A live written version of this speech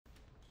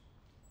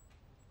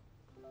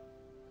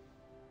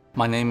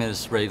My name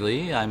is Ray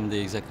Lee. I'm the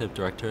Executive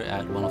Director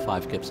at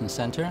 105 Gibson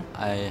Center.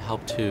 I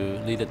help to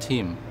lead a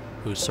team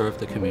who serve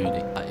the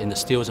community in the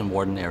Steeles and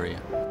Warden area.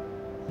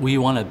 We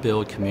want to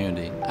build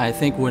community. I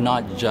think we're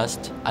not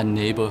just a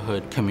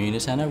neighborhood community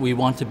center. We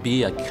want to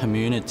be a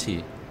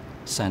community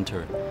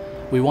center.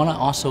 We want to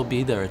also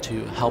be there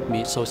to help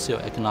meet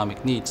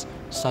socioeconomic needs,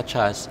 such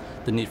as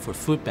the need for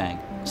food bank,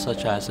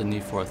 such as the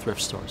need for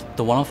thrift stores.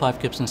 The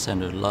 105 Gibson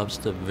Center loves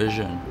the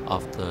vision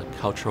of the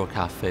cultural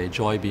cafe,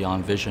 Joy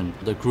Beyond Vision.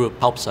 The group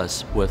helps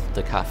us with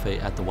the cafe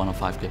at the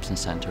 105 Gibson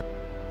Center.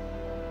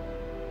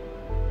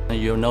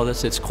 You'll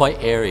notice it's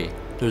quite airy.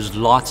 There's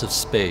lots of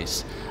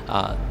space,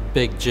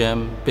 big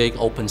gym, big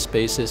open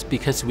spaces,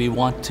 because we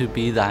want to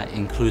be that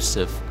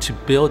inclusive, to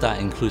build that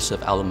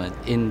inclusive element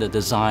in the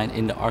design,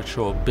 in the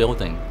actual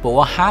building. But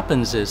what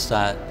happens is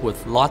that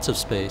with lots of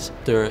space,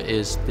 there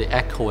is the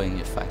echoing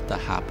effect that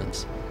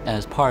happens. And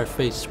as part of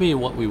phase 3,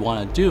 what we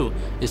want to do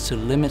is to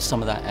limit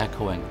some of that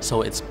echoing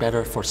so it's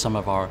better for some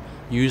of our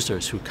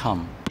users who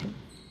come.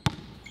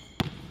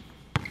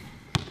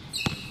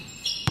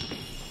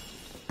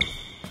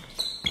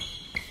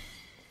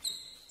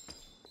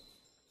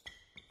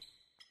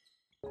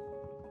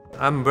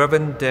 I'm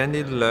Reverend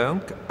Danny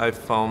Leung. I'm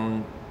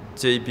from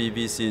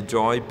JBVC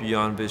Joy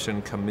Beyond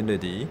Vision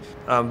community.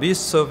 We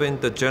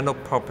serving the general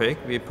public.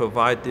 We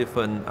provide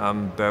different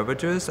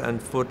beverages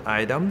and food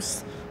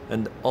items,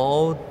 and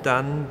all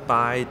done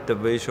by the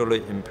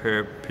visually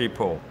impaired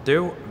people.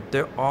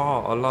 There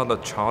are a lot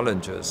of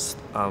challenges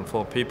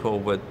for people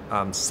with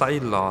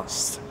sight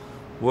loss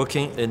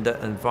working in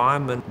the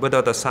environment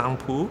without a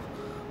soundproof.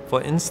 For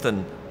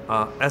instance,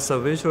 as a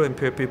visually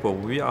impaired people,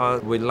 we are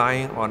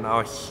relying on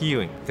our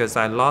hearing because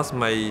I lost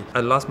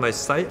my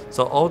sight.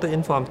 So all the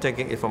info I'm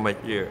taking is from my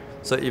ear.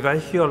 So if I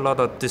hear a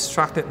lot of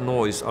distracted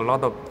noise, a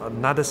lot of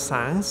other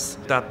sounds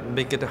that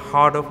make it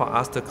harder for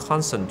us to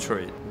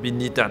concentrate, we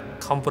need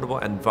that comfortable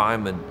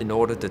environment in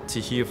order to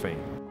hear things.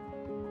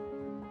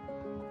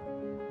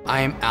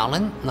 I'm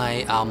Alan.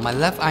 My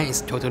left eye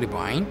is totally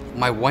blind.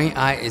 My right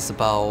eye is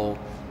about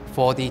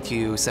 40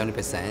 to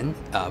 70%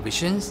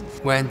 visions.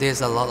 When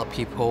there's a lot of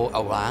people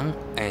around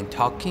and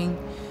talking,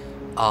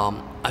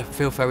 I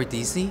feel very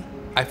dizzy.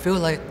 I feel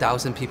like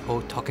 1,000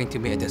 people talking to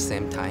me at the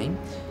same time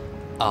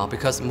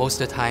because most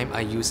of the time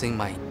I'm using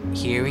my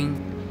hearing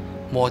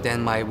more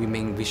than my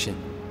remaining vision.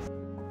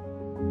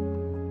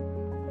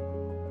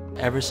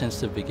 Ever since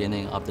the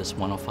beginning of this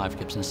 105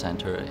 Gibson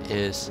Center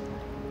is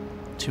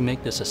to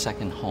make this a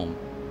second home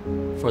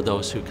for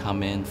those who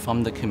come in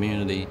from the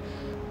community.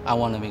 I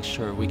want to make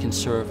sure we can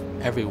serve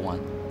everyone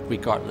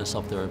regardless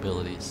of their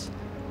abilities.